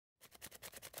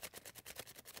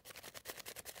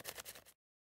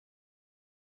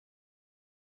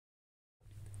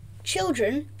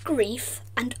Children, Grief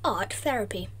and Art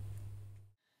Therapy.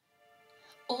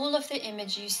 All of the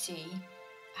images you see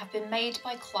have been made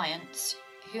by clients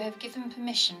who have given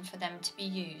permission for them to be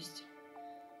used,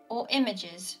 or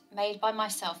images made by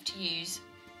myself to use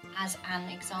as an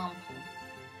example.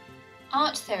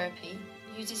 Art therapy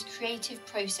uses creative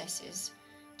processes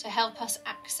to help us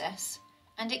access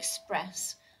and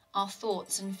express our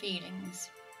thoughts and feelings.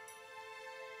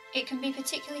 It can be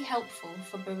particularly helpful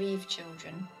for bereaved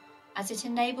children as it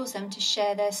enables them to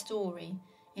share their story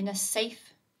in a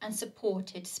safe and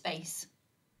supported space.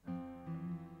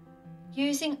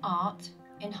 Using art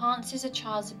enhances a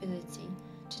child's ability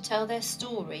to tell their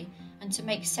story and to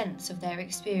make sense of their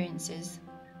experiences.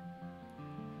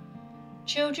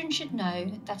 Children should know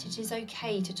that it is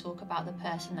okay to talk about the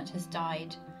person that has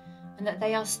died and that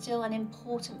they are still an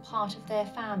important part of their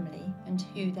family and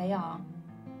who they are.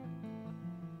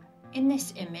 In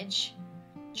this image,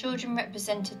 children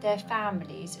represented their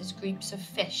families as groups of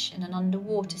fish in an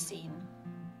underwater scene.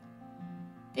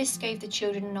 This gave the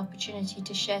children an opportunity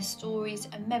to share stories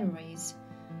and memories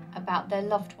about their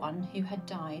loved one who had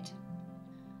died.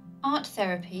 Art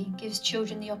therapy gives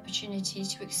children the opportunity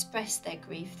to express their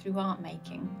grief through art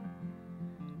making,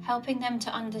 helping them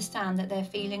to understand that their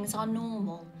feelings are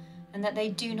normal and that they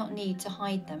do not need to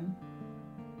hide them.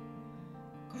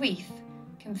 Grief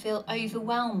can feel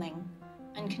overwhelming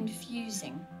and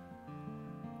confusing.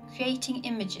 Creating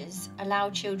images allow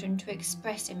children to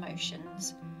express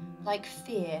emotions like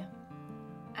fear,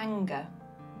 anger,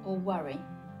 or worry.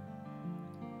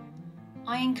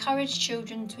 I encourage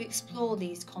children to explore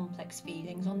these complex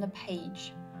feelings on the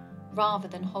page rather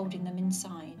than holding them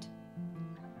inside.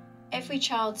 Every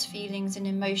child's feelings and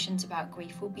emotions about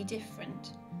grief will be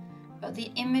different, but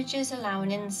the images allow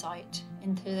an insight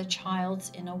into the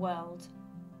child's inner world.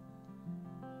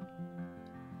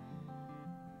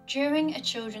 During a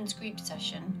children's group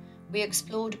session, we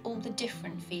explored all the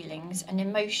different feelings and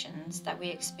emotions that we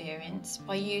experience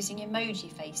by using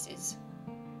emoji faces.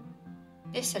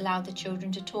 This allowed the children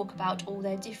to talk about all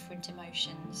their different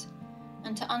emotions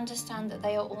and to understand that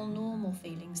they are all normal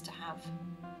feelings to have.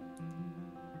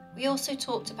 We also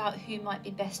talked about who might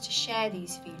be best to share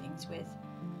these feelings with,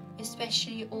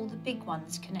 especially all the big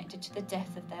ones connected to the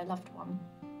death of their loved one.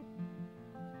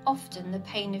 Often the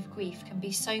pain of grief can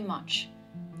be so much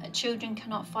that children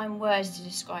cannot find words to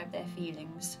describe their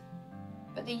feelings,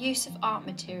 but the use of art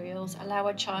materials allow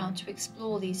a child to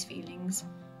explore these feelings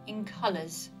in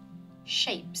colours,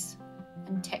 shapes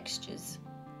and textures.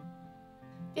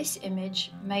 This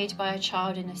image, made by a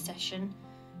child in a session,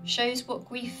 shows what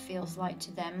grief feels like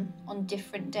to them on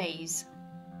different days.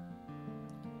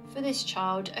 For this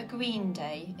child, a green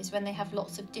day is when they have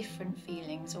lots of different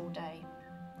feelings all day.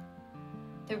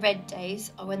 The red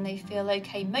days are when they feel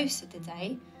okay most of the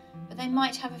day, but they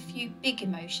might have a few big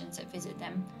emotions that visit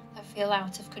them that feel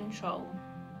out of control.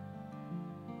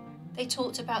 They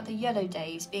talked about the yellow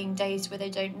days being days where they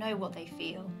don't know what they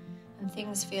feel and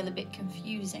things feel a bit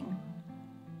confusing.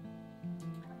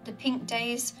 The pink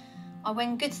days are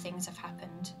when good things have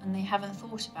happened and they haven't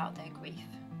thought about their grief.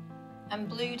 And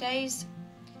blue days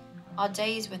are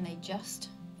days when they just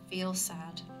feel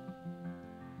sad.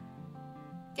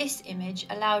 This image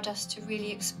allowed us to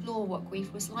really explore what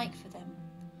grief was like for them,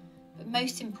 but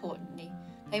most importantly,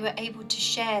 they were able to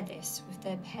share this with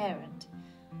their parent,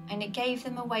 and it gave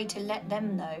them a way to let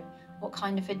them know what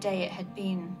kind of a day it had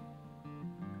been.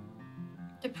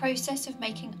 The process of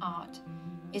making art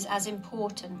is as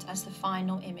important as the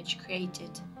final image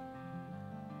created.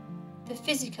 The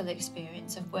physical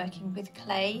experience of working with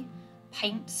clay,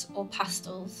 paints or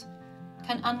pastels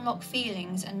can unlock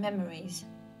feelings and memories,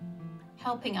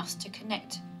 helping us to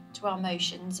connect to our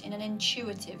emotions in an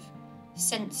intuitive,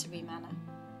 sensory manner.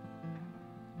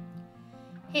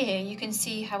 Here you can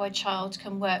see how a child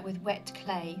can work with wet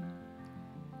clay,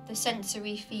 the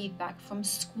sensory feedback from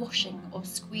squashing or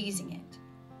squeezing it,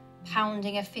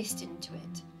 pounding a fist into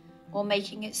it, or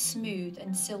making it smooth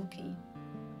and silky,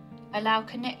 allow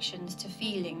connections to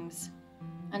feelings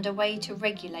and a way to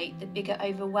regulate the bigger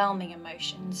overwhelming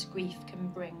emotions grief can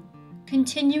bring.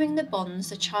 Continuing the bonds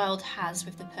the child has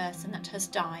with the person that has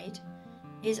died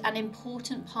is an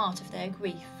important part of their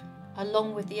grief,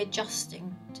 along with the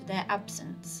adjusting to their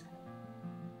absence.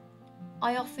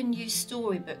 I often use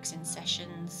storybooks in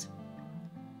sessions.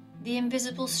 The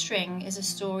Invisible String is a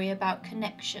story about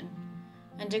connection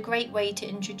and a great way to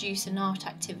introduce an art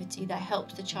activity that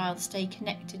helps the child stay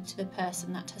connected to the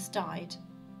person that has died.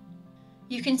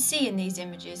 You can see in these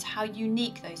images how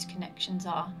unique those connections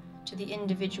are to the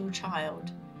individual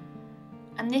child,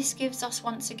 and this gives us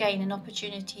once again an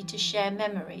opportunity to share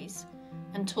memories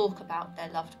and talk about their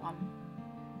loved one.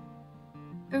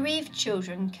 Bereaved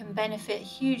children can benefit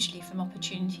hugely from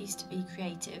opportunities to be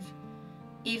creative,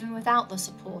 even without the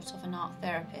support of an art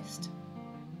therapist.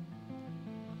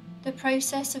 The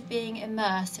process of being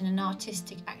immersed in an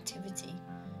artistic activity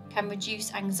can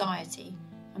reduce anxiety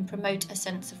and promote a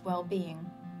sense of well-being.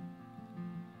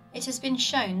 It has been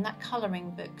shown that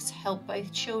colouring books help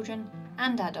both children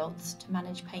and adults to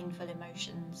manage painful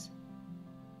emotions.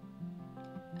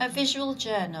 A visual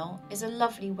journal is a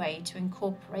lovely way to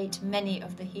incorporate many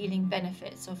of the healing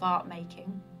benefits of art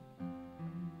making.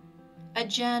 A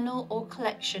journal or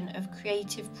collection of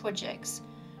creative projects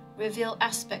reveal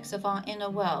aspects of our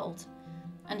inner world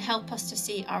and help us to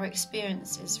see our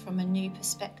experiences from a new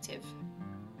perspective.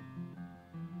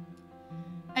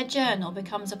 A journal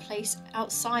becomes a place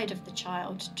outside of the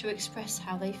child to express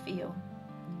how they feel,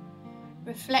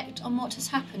 reflect on what has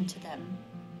happened to them,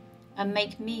 and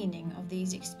make meaning of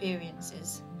these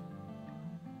experiences.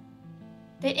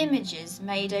 The images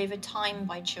made over time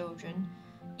by children,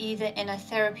 either in a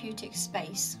therapeutic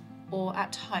space or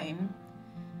at home,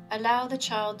 allow the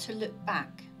child to look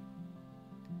back,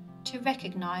 to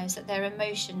recognise that their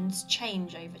emotions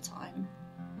change over time,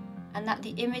 and that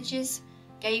the images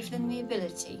gave them the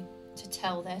ability to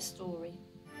tell their story.